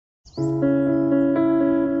The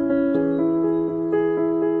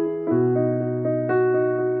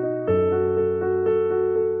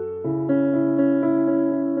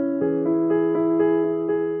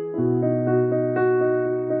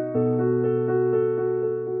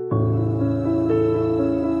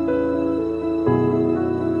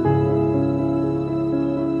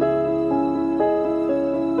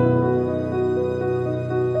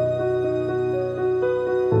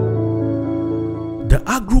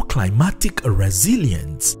agroclimatic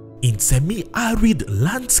resilience in semi-arid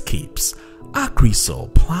landscapes,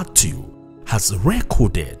 ACReSAL Plateau has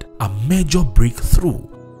recorded a major breakthrough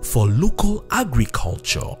for local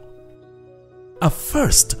agriculture. A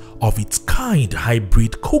first of its kind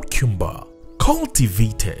hybrid cucumber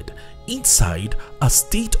cultivated inside a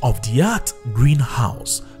state-of-the-art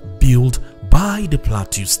greenhouse built by the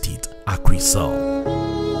Plateau State ACReSAL.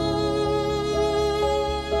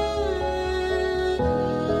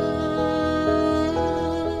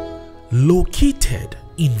 Located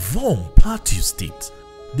in Vom, Plateau State,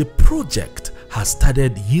 the project has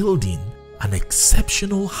started yielding an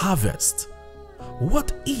exceptional harvest.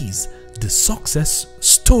 What is the success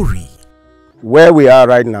story? Where we are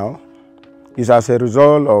right now is as a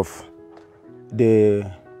result of the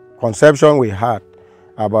conception we had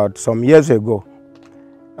about some years ago,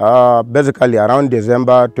 basically around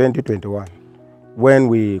December 2021, when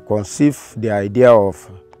we conceived the idea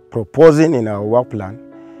of proposing in our work plan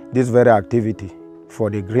this very activity for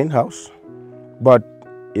the greenhouse, but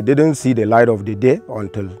it didn't see the light of the day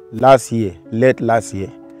until last year, late last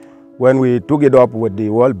year, when we took it up with the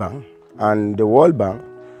World Bank, and the World Bank,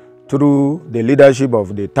 through the leadership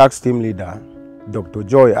of the tax team leader, Dr.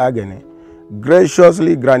 Joy Agene,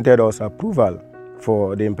 graciously granted us approval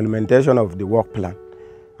for the implementation of the work plan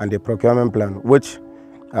and the procurement plan, which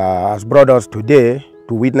has brought us today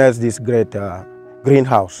to witness this great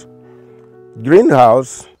greenhouse.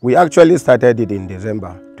 Greenhouse, we actually started it in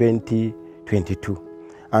December 2022,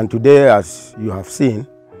 and today, as you have seen,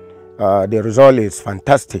 the result is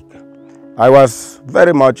fantastic. I was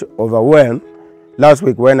very much overwhelmed last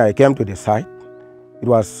week when I came to the site. It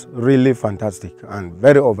was really fantastic and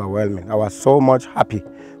very overwhelming. I was so much happy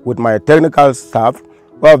with my technical staff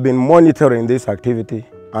who have been monitoring this activity,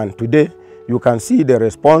 and today you can see the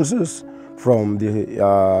responses from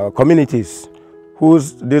the communities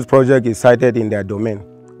whose this project is cited in their domain.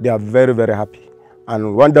 They are very, very happy.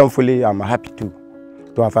 And wonderfully, I'm happy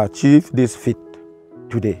to have achieved this feat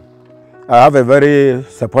today. I have a very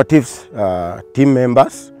supportive team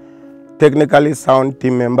members, technically sound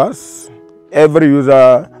team members. Every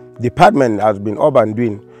user department has been up and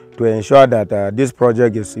doing to ensure that this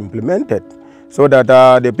project is implemented so that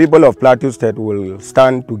the people of Plateau State will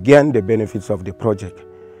stand to gain the benefits of the project.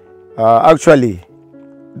 Actually,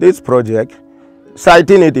 this project,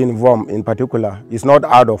 citing it in Vom in particular, is not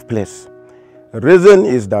out of place. The reason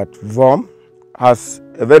is that Vom has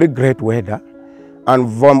a very great weather, and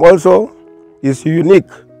Vom also is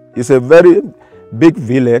unique. It's a very big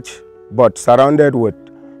village, but surrounded with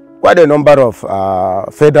quite a number of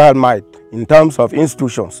federal might in terms of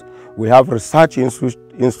institutions. We have research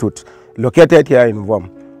institutes located here in Vom,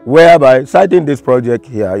 whereby citing this project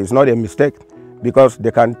here is not a mistake, because they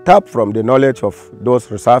can tap from the knowledge of those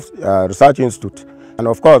research institutes. And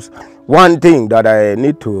of course, one thing that I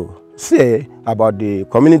need to say about the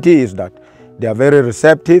community is that they are very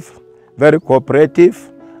receptive, very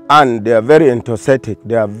cooperative, and they are very enthusiastic.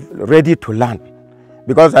 They are ready to learn,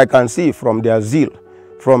 because I can see from their zeal,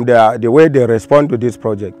 from the way they respond to this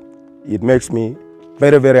project, it makes me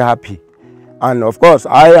very, very happy. And of course,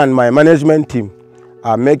 I and my management team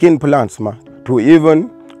are making plans to even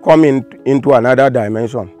come into another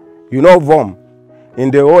dimension. You know, Vom, in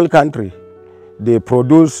the whole country, they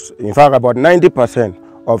produce, in fact, about 90%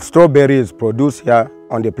 of strawberries produced here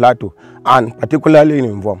on the plateau, and particularly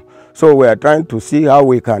in Vom. So we are trying to see how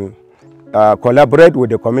we can collaborate with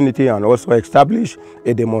the community and also establish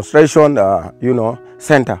a demonstration,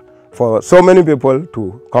 center for so many people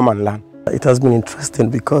to come and learn. It has been interesting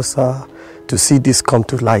because to see this come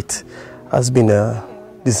to light has been a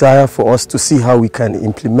desire for us to see how we can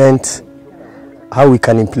implement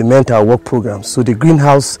our work programs. So the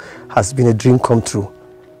greenhouse has been a dream come true,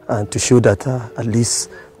 and to show that at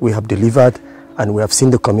least we have delivered and we have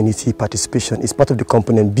seen the community participation. It's part of the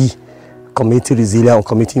component B, community resilience and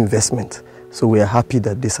community investment. So we are happy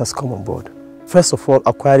that this has come on board. First of all,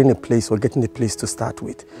 acquiring a place or getting a place to start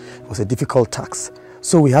with was a difficult task.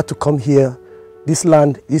 So we had to come here. This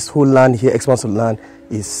land, this whole land here, expanse of land,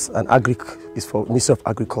 is for Ministry of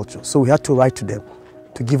Agriculture. So we had to write to them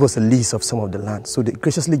to give us a lease of some of the land. So they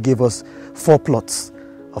graciously gave us 4 plots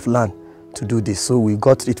of land to do this. So we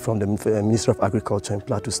got it from the Ministry of Agriculture in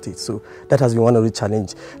Plateau State. So that has been one of the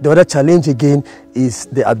challenges. The other challenge again is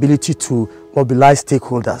the ability to mobilize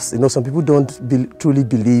stakeholders. You know, some people don't truly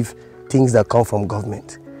believe things that come from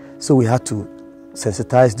government. So we had to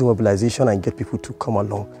sensitize the mobilization and get people to come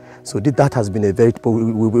along. So that has been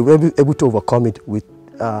we were able to overcome it with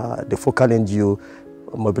the focal NGO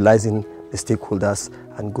mobilizing the stakeholders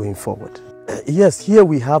and going forward. Yes, here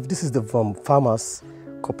we have, this is the farmers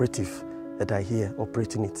cooperative that are here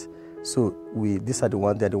operating it. So these are the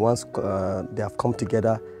ones, they're the ones, they have come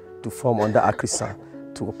together to form under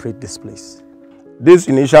ACReSAL to operate this place. This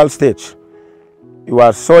initial stage, it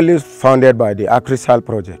was solely founded by the ACReSAL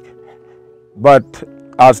project. But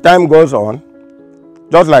as time goes on,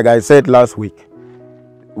 just like I said last week,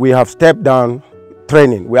 we have stepped down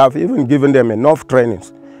training. We have even given them enough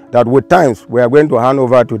trainings that with times we are going to hand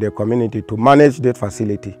over to the community to manage this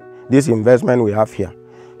facility, this investment we have here.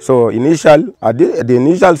 So at the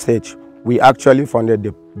initial stage, we actually funded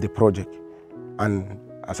the project. And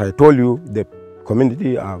as I told you, the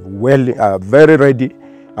community are very ready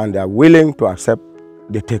and they are willing to accept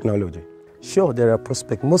the technology. Sure, there are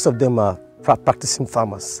prospects. Most of them are practicing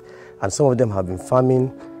farmers, and some of them have been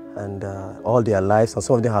farming and all their lives, and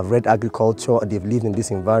some of them have read agriculture and they've lived in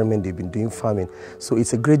this environment, they've been doing farming. So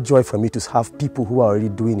it's a great joy for me to have people who are already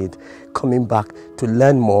doing it coming back to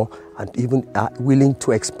learn more and even willing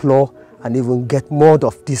to explore and even get more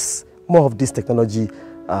of this technology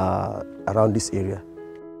around this area.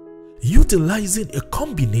 Utilizing a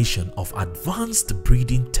combination of advanced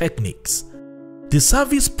breeding techniques, the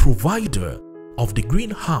service provider of the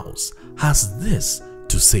greenhouse has this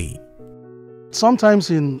to say.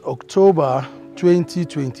 Sometimes in October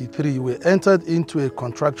 2023, we entered into a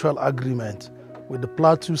contractual agreement with the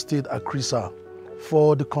Plateau State ACReSAL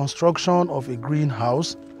for the construction of a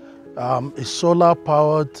greenhouse, a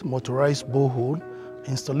solar-powered motorized borehole,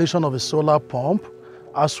 installation of a solar pump,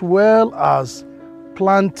 as well as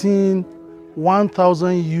planting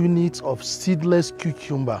 1,000 units of seedless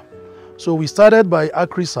cucumber. So we started by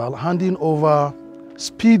ACReSAL handing over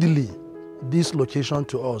speedily this location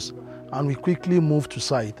to us, and we quickly moved to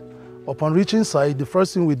site. Upon reaching site, the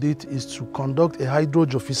first thing we did is to conduct a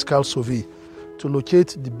hydrogeophysical survey to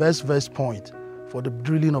locate the best point for the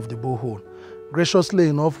drilling of the borehole. Graciously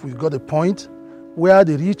enough, we got a point where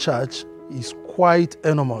the recharge is quite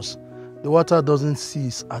enormous. The water doesn't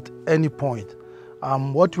cease at any point.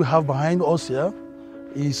 What we have behind us here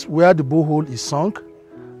is where the borehole is sunk,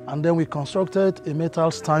 and then we constructed a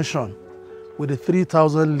metal stanchion with the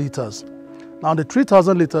 3,000 liters. Now the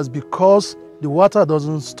 3,000 liters, because the water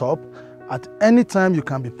doesn't stop, at any time you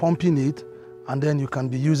can be pumping it and then you can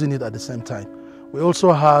be using it at the same time. We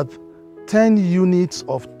also had 10 units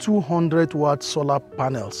of 200 watt solar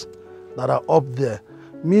panels that are up there,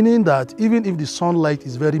 meaning that even if the sunlight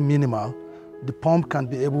is very minimal, the pump can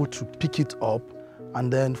be able to pick it up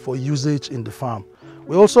and then for usage in the farm.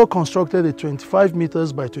 We also constructed a 25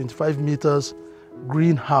 meters by 25 meters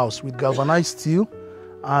greenhouse with galvanized steel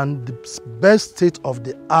and the best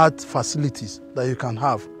state-of-the-art facilities that you can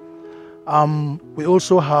have. We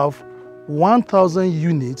also have 1,000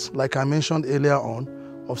 units, like I mentioned earlier on,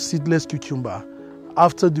 of seedless cucumber.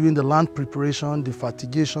 After doing the land preparation, the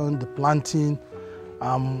fertigation, the planting,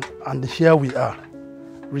 and here we are,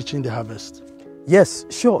 reaching the harvest. Yes,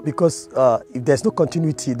 sure, because if there's no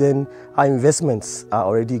continuity, then our investments are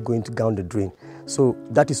already going down the drain. So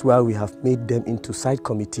that is why we have made them into site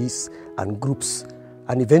committees and groups.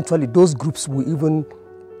 And eventually those groups will even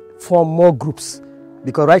form more groups.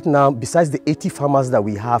 Because right now, besides the 80 farmers that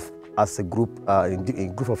we have as a group, in a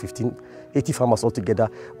group of 15, 80 farmers altogether,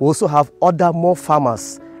 we also have more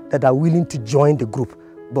farmers that are willing to join the group.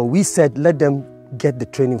 But we said, let them get the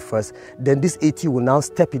training first. Then this 80 will now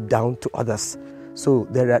step it down to others. So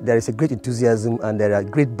there is a great enthusiasm and there are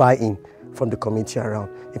great buy-in from the community around.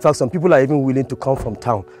 In fact, some people are even willing to come from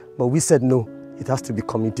town. But we said, no, it has to be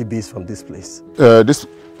community-based from this place. This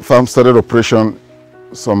farm started operation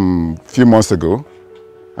some few months ago,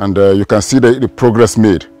 and you can see the progress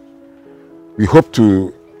made. We hope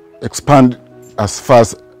to expand as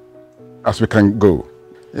fast as we can go.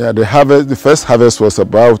 Yeah, the first harvest was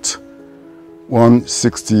about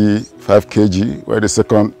 165 kg, while the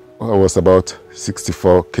second was about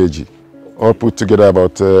 64 kg. All put together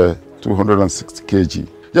about 260 kg.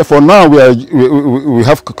 Yeah, for now we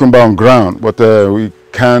have cucumber on ground, but we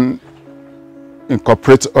can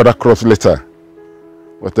incorporate other crops later.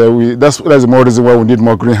 But that's the more reason why we need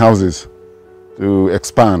more greenhouses to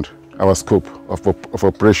expand our scope of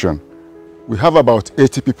operation. We have about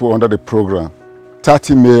 80 people under the program,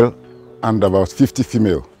 30 male and about 50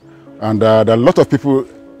 female. And there are a lot of people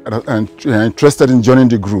interested in joining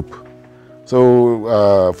the group.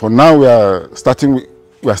 So for now we are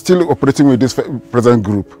still operating with this present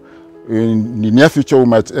group. In the near future we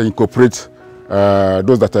might incorporate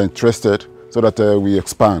those that are interested so that we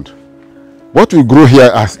expand. What we grow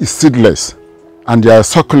here is seedless, and they are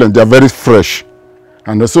succulent, they are very fresh.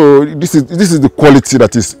 And so this is the quality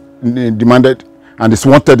that is demanded and is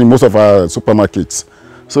wanted in most of our supermarkets.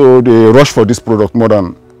 So they rush for this product more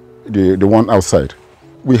than the one outside.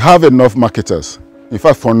 We have enough marketers. In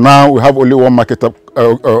fact, for now, we have only one marketer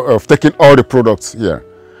of taking all the products here.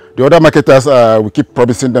 The other marketers, we keep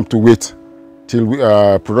promising them to wait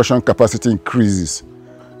till production capacity increases.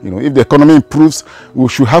 You know, if the economy improves, we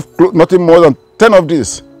should have nothing more than 10 of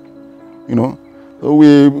these. You know, so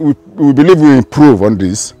we believe we improve on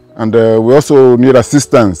this, and we also need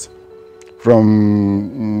assistance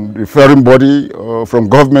from the referring body or from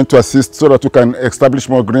government to assist so that we can establish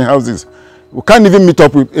more greenhouses. We can't even meet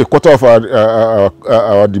up with a quarter of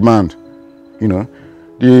our demand. You know,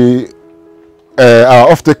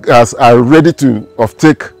 our off-takers are ready to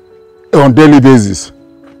off-take on daily basis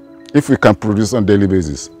if we can produce on daily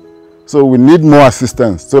basis. So we need more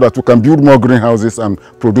assistance so that we can build more greenhouses and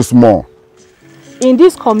produce more. In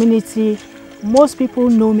this community, most people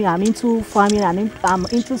know me. I'm into farming and I'm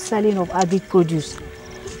into selling of agri-produce.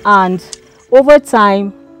 And over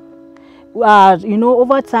time, I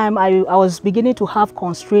was beginning to have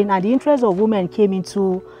constraints, and the interest of women came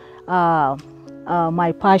into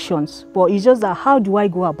my passions. But it's just that how do I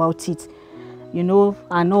go about it, you know,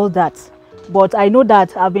 and all that. But I know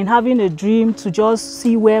that I've been having a dream to just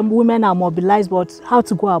see where women are mobilized, but how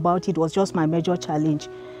to go about it was just my major challenge.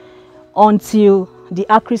 Until the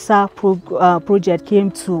ACReSAL project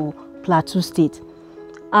came to Plateau State.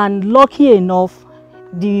 And lucky enough,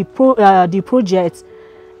 the project,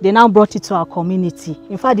 they now brought it to our community.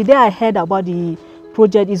 In fact, the day I heard about the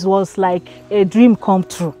project, it was like a dream come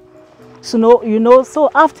true. So, so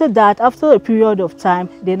after that, after a period of time,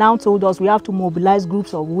 they now told us we have to mobilize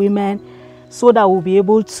groups of women so that we'll be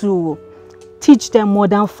able to teach them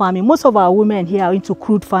modern farming. Most of our women here are into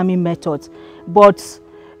crude farming methods, but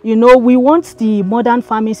you know, we want the modern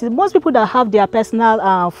farming. Most people that have their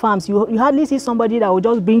personal farms, you hardly see somebody that will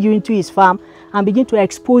just bring you into his farm and begin to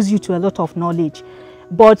expose you to a lot of knowledge.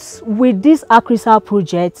 But with this ACReSAL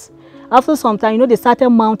project, after some time, you know, they started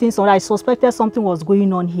mounting, so I suspected something was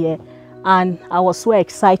going on here. And I was so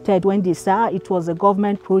excited when they said it was a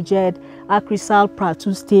government project, ACReSAL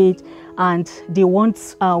Plateau State, and they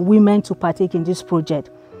want women to partake in this project.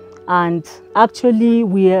 And actually,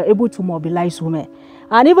 we are able to mobilize women.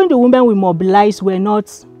 And even the women we mobilized were not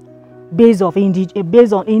based on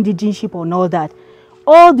indigenship or all that.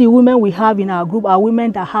 All the women we have in our group are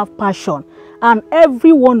women that have passion, and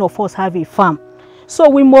every one of us have a farm. So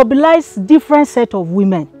we mobilize different set of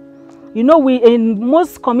women. You know, in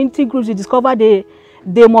most community groups, we discover they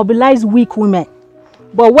mobilize weak women.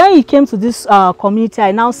 But when it came to this community,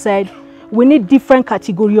 I now said we need different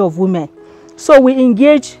category of women. So we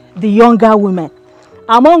engage the younger women.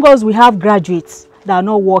 Among us, we have graduates that are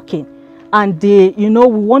not working, and we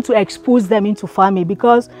want to expose them into farming,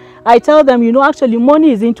 because I tell them, you know, actually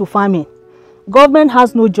money is into farming. Government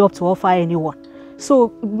has no job to offer anyone.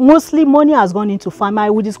 So mostly money has gone into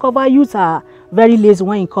farming. We discover youth are very lazy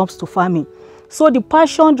when it comes to farming. So the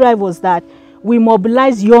passion drive was that we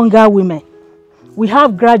mobilize younger women. We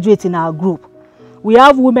have graduates in our group. We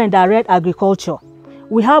have women that read agriculture.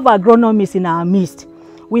 We have agronomists in our midst.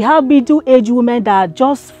 We have middle-aged women that are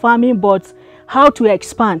just farming, but how to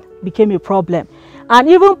expand became a problem. And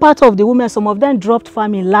even part of the women, some of them dropped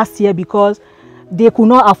farming last year because they could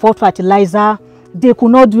not afford fertilizer. They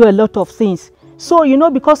could not do a lot of things. So, you know,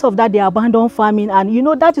 because of that, they abandoned farming. And, you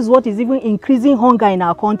know, that is what is even increasing hunger in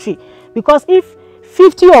our country. Because if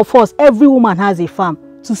 50 of us, every woman has a farm,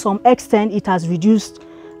 to some extent, it has reduced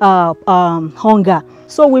hunger.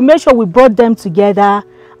 So we made sure we brought them together,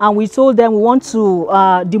 and we told them we want to,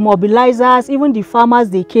 the mobilizers, even the farmers,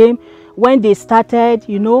 they came. When they started,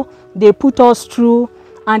 you know, they put us through,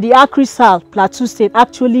 and the ACReSAL Plateau State,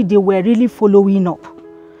 actually, they were really following up.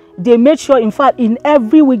 They made sure, in fact, in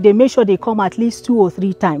every week, they made sure they come at least 2 or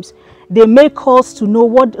 3 times. They make calls to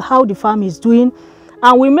know how the farm is doing.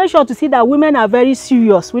 And we make sure to see that women are very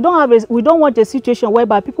serious. We don't want a situation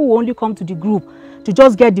whereby people will only come to the group to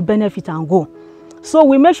just get the benefit and go. So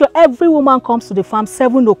we make sure every woman comes to the farm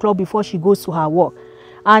 7 o'clock before she goes to her work.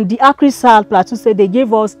 And the ACReSAL Plateau State, they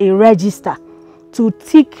gave us a register to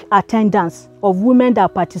tick attendance of women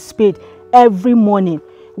that participate every morning.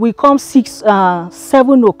 We come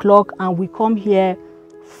 7 o'clock, and we come here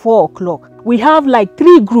 4 o'clock. We have like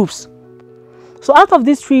 3 groups. So out of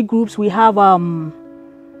these 3 groups, we have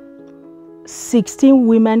 16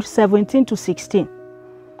 women, 17 to 16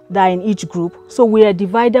 that are in each group. So we are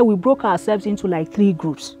divided, we broke ourselves into like 3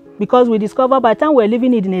 groups. Because we discovered by the time we're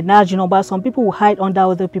living in a large number, some people will hide under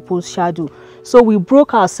other people's shadow. So we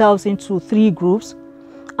broke ourselves into 3 groups.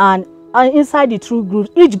 And inside the 2 groups,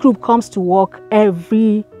 each group comes to work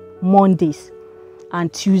every Mondays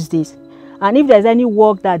and Tuesdays. And if there's any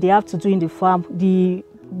work that they have to do in the farm, the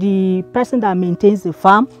person that maintains the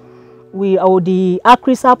farm, the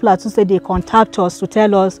ACReSAL platoon said they contact us to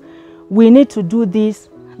tell us, we need to do this.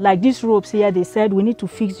 Like these ropes here, they said we need to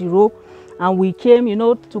fix the rope. And we came, you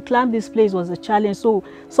know, to climb this place was a challenge. So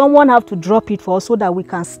someone have to drop it for us so that we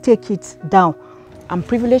can stake it down. I'm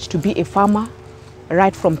privileged to be a farmer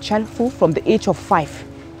right from childhood, from the age of 5.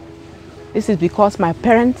 This is because my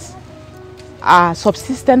parents are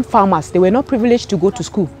subsistence farmers. They were not privileged to go to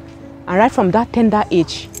school. And right from that tender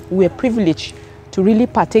age, we were privileged to really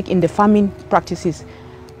partake in the farming practices.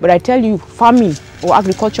 But I tell you, farming or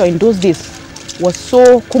agriculture in those days was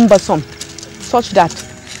so cumbersome, such that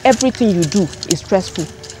everything you do is stressful.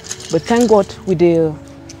 But thank God, with the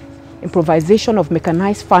improvisation of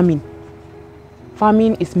mechanized farming,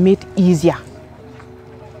 farming is made easier.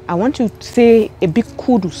 I want to say a big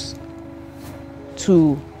kudos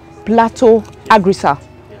to Plateau ACReSAL,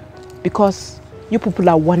 because you people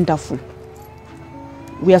are wonderful.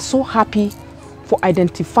 We are so happy for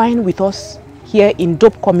identifying with us here in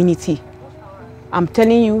Dope community. I'm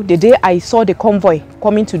telling you, the day I saw the convoy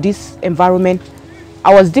coming to this environment,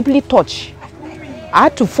 I was deeply touched. I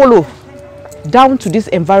had to follow down to this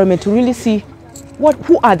environment to really see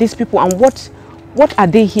who are these people and what are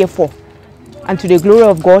they here for. And to the glory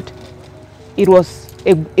of God, it was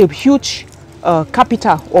a huge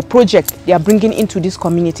capital or project they are bringing into this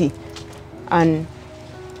community. And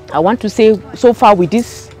I want to say, so far with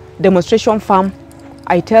this demonstration farm,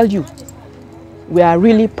 I tell you, we are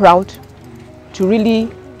really proud to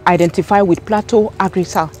really identify with Plateau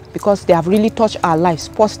ACReSAL, because they have really touched our lives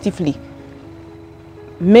positively.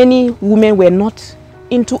 Many women were not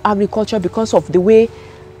into agriculture because of the way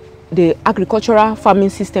the agricultural farming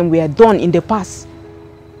system were done in the past.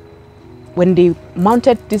 When they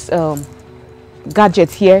mounted this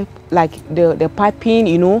gadgets here, like the piping,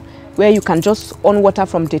 you know, where you can just on water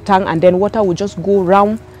from the tank and then water will just go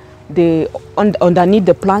round underneath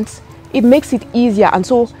the plants, it makes it easier. And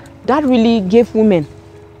so that really gave women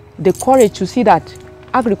the courage to see that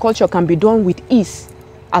agriculture can be done with ease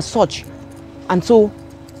as such. And so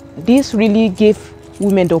this really gave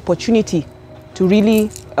women the opportunity to really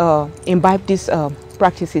imbibe these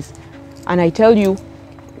practices. And I tell you,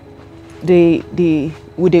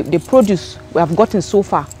 with the produce we have gotten so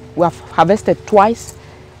far, we have harvested twice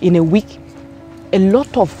in a week. A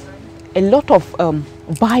lot of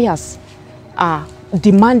buyers are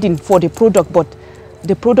demanding for the product, but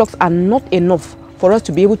the products are not enough for us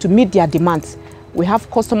to be able to meet their demands. We have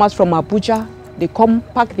customers from Abuja, they come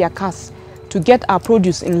park their cars to get our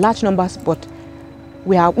produce in large numbers, but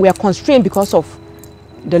we are constrained because of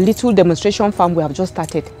the little demonstration farm we have just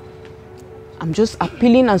started. I'm just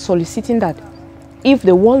appealing and soliciting that if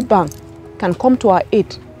the World Bank can come to our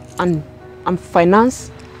aid and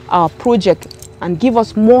finance our project and give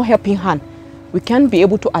us more helping hand, we can be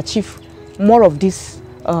able to achieve more of this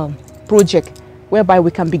project, whereby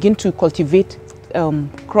we can begin to cultivate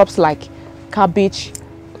crops like cabbage,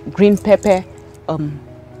 green pepper,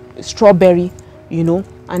 strawberry, you know,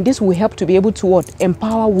 and this will help to be able to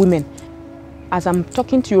empower women. As I'm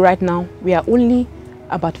talking to you right now, we are only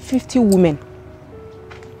about 50 women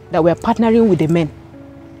that we are partnering with the men.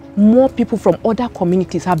 More people from other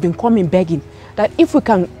communities have been coming begging that if we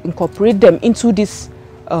can incorporate them into this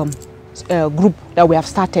group that we have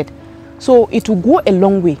started, so it will go a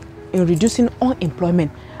long way in reducing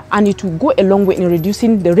unemployment, and it will go a long way in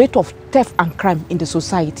reducing the rate of theft and crime in the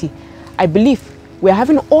society. I believe we are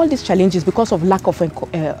having all these challenges because of lack of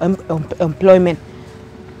employment.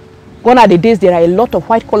 Gone are the days there are a lot of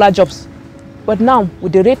white-collar jobs, but now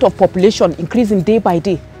with the rate of population increasing day by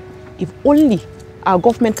day, if only our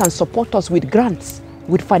government can support us with grants,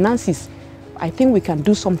 with finances, I think we can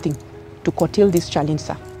do something to curtail this challenge,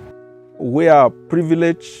 sir. We are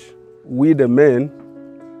privileged, we the men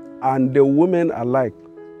and the women alike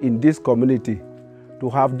in this community, to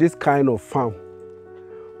have this kind of farm.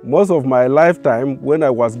 Most of my lifetime, when I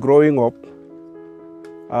was growing up,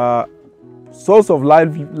 source of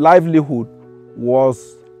livelihood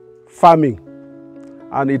was farming.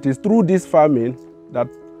 And it is through this farming that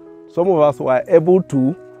some of us were able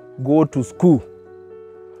to go to school.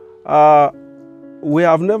 We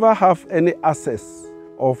have never had any access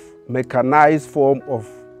of mechanized form of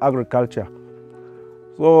agriculture.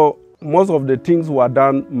 So most of the things were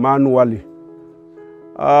done manually.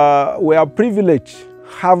 we are privileged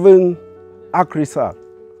having ACReSAL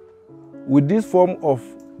with this form of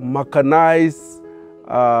mechanized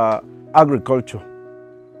agriculture.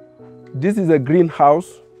 This is a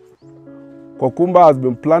greenhouse. Cucumber has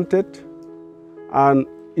been planted and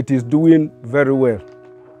it is doing very well.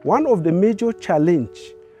 One of the major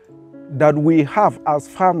challenges that we have as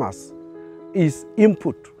farmers is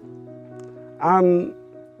input. And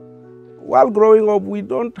while growing up, we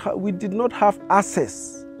did not have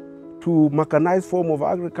access to mechanized form of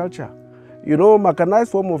agriculture. You know,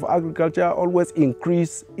 mechanized form of agriculture always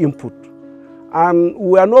increase input. And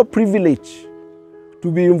we are not privileged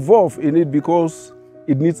to be involved in it because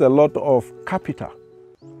it needs a lot of capital.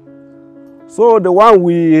 So the one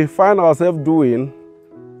we find ourselves doing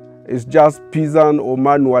is just peasant or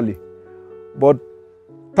manually. But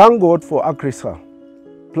thank God for ACReSAL,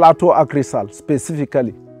 Plateau ACReSAL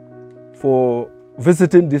specifically, for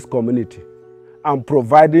visiting this community and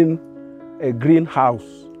providing a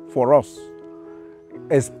greenhouse for us,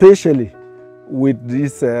 especially with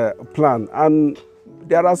this plan. And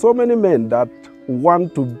there are so many men that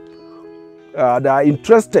want to, that are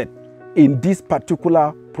interested in this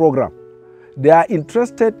particular program. They are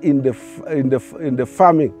interested in the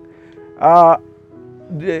farming.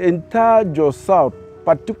 The entire Jos South,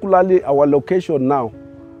 particularly our location now,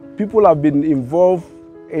 people have been involved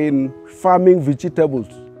in farming vegetables,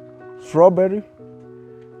 strawberry,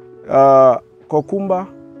 cucumber.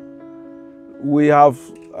 We have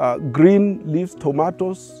green leaves,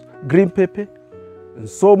 tomatoes, green pepper, and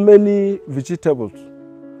so many vegetables.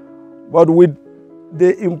 But with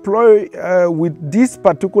with this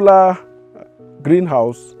particular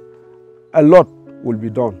greenhouse, a lot will be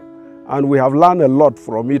done. And we have learned a lot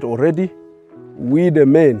from it already. We, the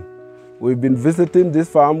men, we've been visiting this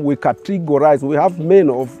farm. We categorize. We have men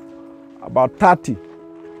of about 30.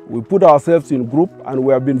 We put ourselves in group and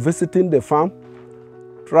we have been visiting the farm,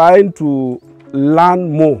 trying to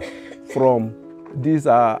learn more from this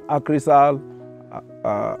ACReSAL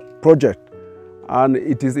project. And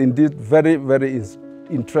it is indeed very, very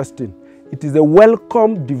interesting. It is a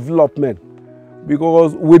welcome development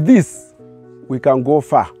because with this, we can go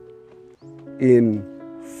far in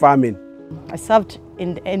farming. I served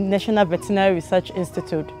in the National Veterinary Research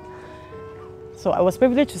Institute. So I was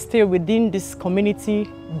privileged to stay within this community,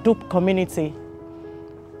 DOPE community.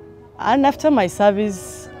 And after my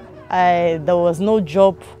service, there was no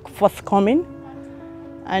job forthcoming.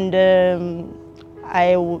 And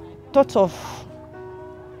I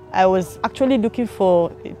was actually looking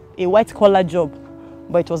for a white-collar job,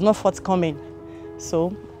 but it was not forthcoming.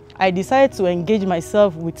 So I decided to engage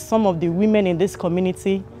myself with some of the women in this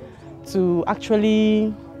community to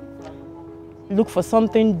actually look for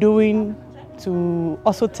something doing to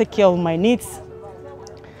also take care of my needs.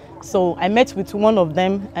 So I met with one of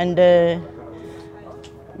them and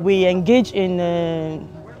we engaged in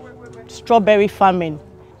strawberry farming.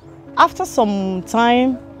 After some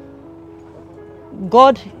time,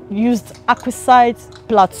 God used ACReSAL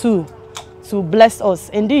Plateau to bless us.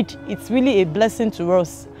 Indeed, it's really a blessing to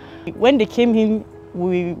us. When they came in,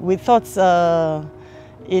 we thought,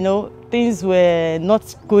 you know, things were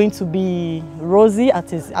not going to be rosy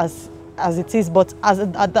as it is, but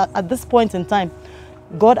at this point in time,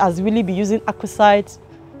 God has really been using ACReSAL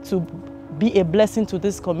to be a blessing to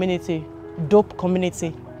this community, DOPE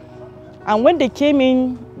community. And when they came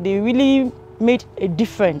in, they really made a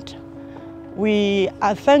difference.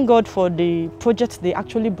 I thank God for the project they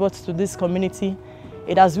actually brought to this community.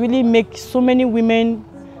 It has really made so many women,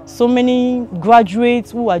 so many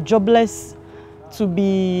graduates who are jobless to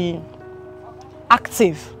be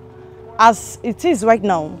active. As it is right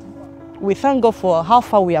now, we thank God for how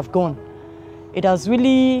far we have gone. It has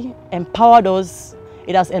really empowered us,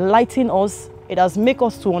 it has enlightened us, it has made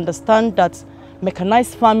us to understand that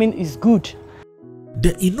mechanized farming is good.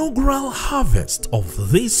 The inaugural harvest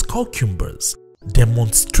of these cucumbers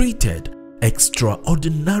demonstrated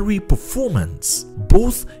extraordinary performance,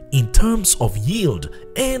 both in terms of yield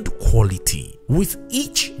and quality, with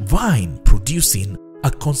each vine producing a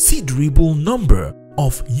considerable number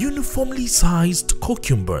of uniformly sized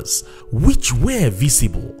cucumbers which were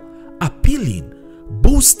visible, appealing,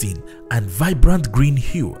 boasting and vibrant green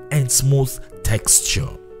hue and smooth texture.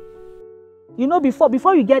 You know,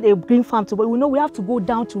 before you get a green farm to, we know we have to go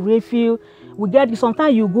down to Rayfield.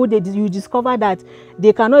 Sometimes you go there, you discover that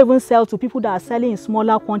they cannot even sell to people that are selling in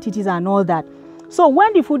smaller quantities and all that. So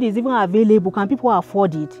when the food is even available, can people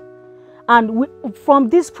afford it? And from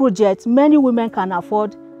this project, many women can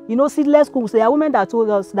afford, you know, seedless cucumber. There are women that told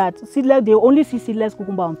us that they only see seedless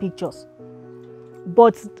cucumber on pictures.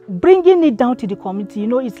 But bringing it down to the community, you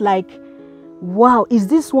know, it's like wow, is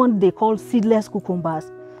this one they call seedless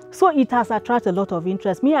cucumbers? So it has attracted a lot of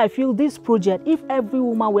interest. Me, I feel this project, if every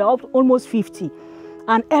woman, we're up almost 50,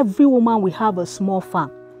 and every woman will have a small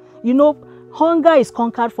farm. You know, hunger is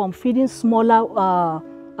conquered from feeding smaller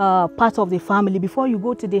part of the family before you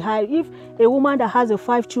go to the high. If a woman that has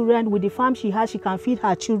 5 children, with the farm she has, she can feed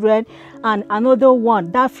her children, and another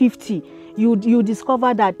one, that 50, you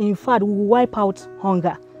discover that in fact we will wipe out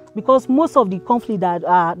hunger, because most of the conflict that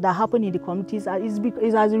happen in the communities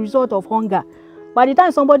is as a result of hunger. By the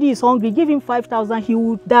time somebody is hungry, give him 5,000, he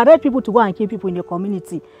will direct people to go and kill people in the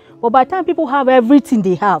community. But by the time people have everything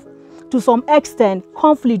they have, to some extent,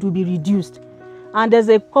 conflict will be reduced. And there's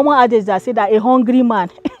a common adage that says that a hungry man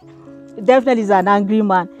definitely is an angry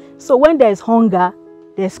man. So when there's hunger,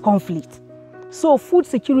 there's conflict. So food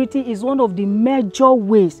security is one of the major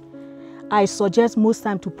ways I suggest most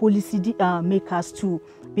time to policy makers to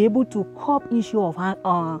be able to curb issue of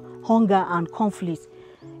hunger and conflict.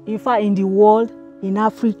 In fact, in the world, in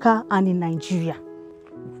Africa, and in Nigeria.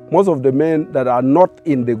 Most of the men that are not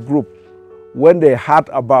in the group, when they heard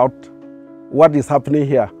about what is happening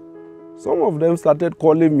here, some of them started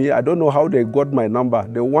calling me. I don't know how they got my number.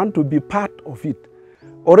 They want to be part of it.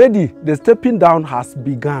 Already, the stepping down has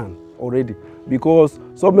begun already, because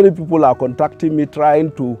so many people are contacting me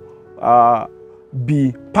trying to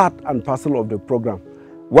be part and parcel of the program.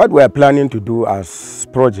 What we are planning to do as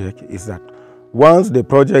project is that once the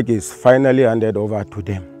project is finally handed over to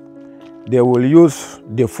them, they will use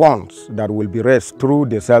the funds that will be raised through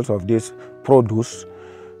the sales of this produce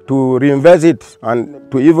to reinvest it and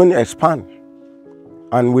to even expand.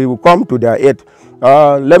 And we will come to their aid.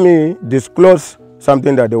 Let me disclose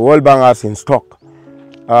something that the World Bank has in stock.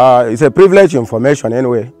 It's a privileged information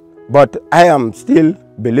anyway, but I am still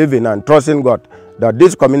believing and trusting God that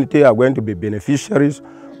this community are going to be beneficiaries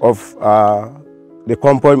of the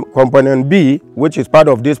component B, which is part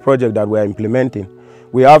of this project that we are implementing.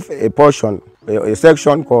 We have a portion, a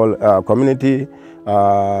section called community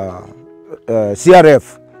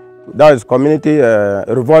CRF, that is community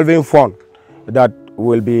revolving fund, that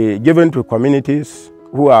will be given to communities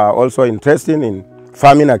who are also interested in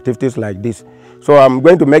farming activities like this. So I'm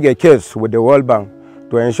going to make a case with the World Bank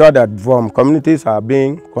to ensure that VOM communities are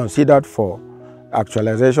being considered for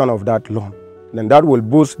actualization of that loan. Then that will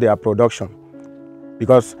boost their production.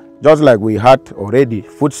 Because just like we had already,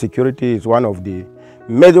 food security is one of the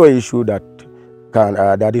major issues that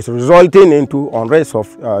is resulting into unrest of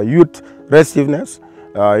youth restiveness.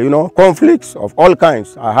 Conflicts of all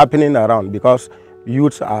kinds are happening around because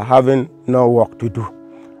youths are having no work to do.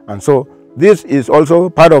 And so this is also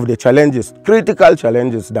part of the challenges, critical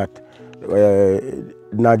challenges that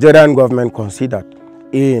Nigerian government considered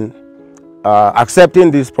in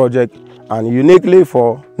accepting this project, and uniquely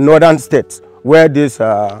for northern states where these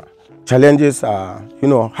challenges are,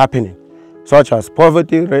 happening, such as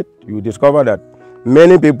poverty rate. You discover that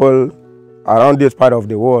many people around this part of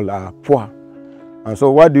the world are poor. And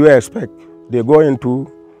so what do you expect? They go into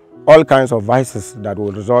all kinds of vices that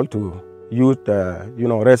will result to youth,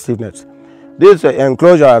 restiveness. This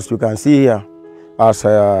enclosure, as you can see here, as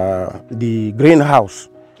the greenhouse,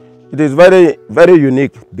 it is very, very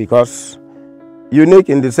unique, because unique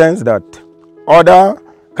in the sense that other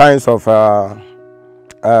kinds of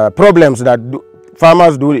problems that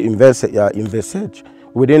farmers do envisage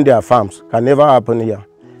within their farms can never happen here.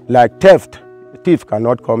 Like theft, thief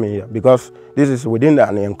cannot come in here because this is within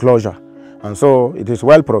an enclosure. And so it is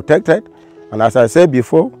well protected. And as I said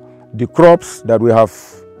before, the crops that we have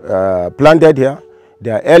planted here,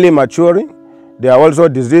 they are early maturing. They are also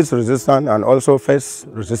disease resistant and also pest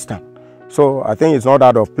resistant. So I think it's not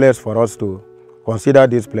out of place for us to consider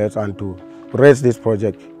this place and to raise this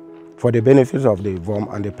project for the benefits of the VOM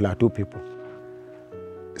and the Plateau people.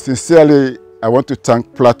 Sincerely, I want to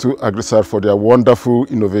thank Plateau ACReSAL for their wonderful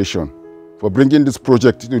innovation, for bringing this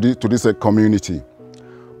project to this community.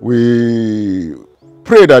 We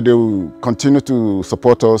pray that they will continue to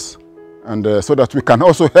support us, and so that we can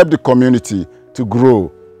also help the community to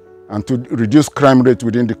grow and to reduce crime rate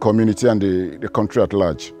within the community and the country at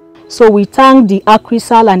large. So we thank the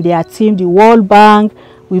ACReSAL and their team, the World Bank.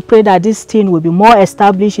 We pray that this thing will be more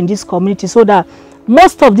established in this community so that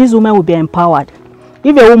most of these women will be empowered.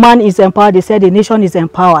 If a woman is empowered, they say the nation is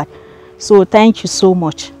empowered. So thank you so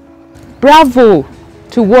much. Bravo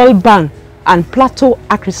to World Bank and Plateau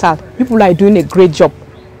ACReSAL. People are doing a great job.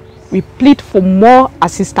 We plead for more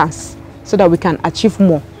assistance so that we can achieve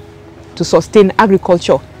more to sustain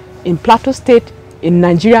agriculture in Plateau State, in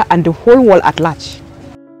Nigeria, and the whole world at large.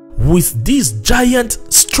 With this giant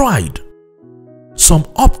stride, some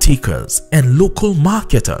uptakers and local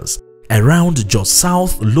marketers around Jos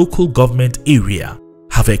South local government area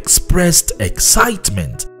have expressed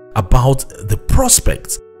excitement about the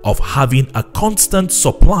prospects of having a constant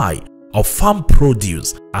supply of farm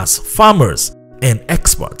produce, as farmers and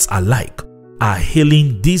experts alike are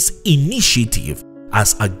hailing this initiative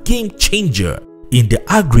as a game changer in the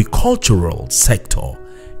agricultural sector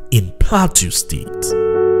in Plateau State.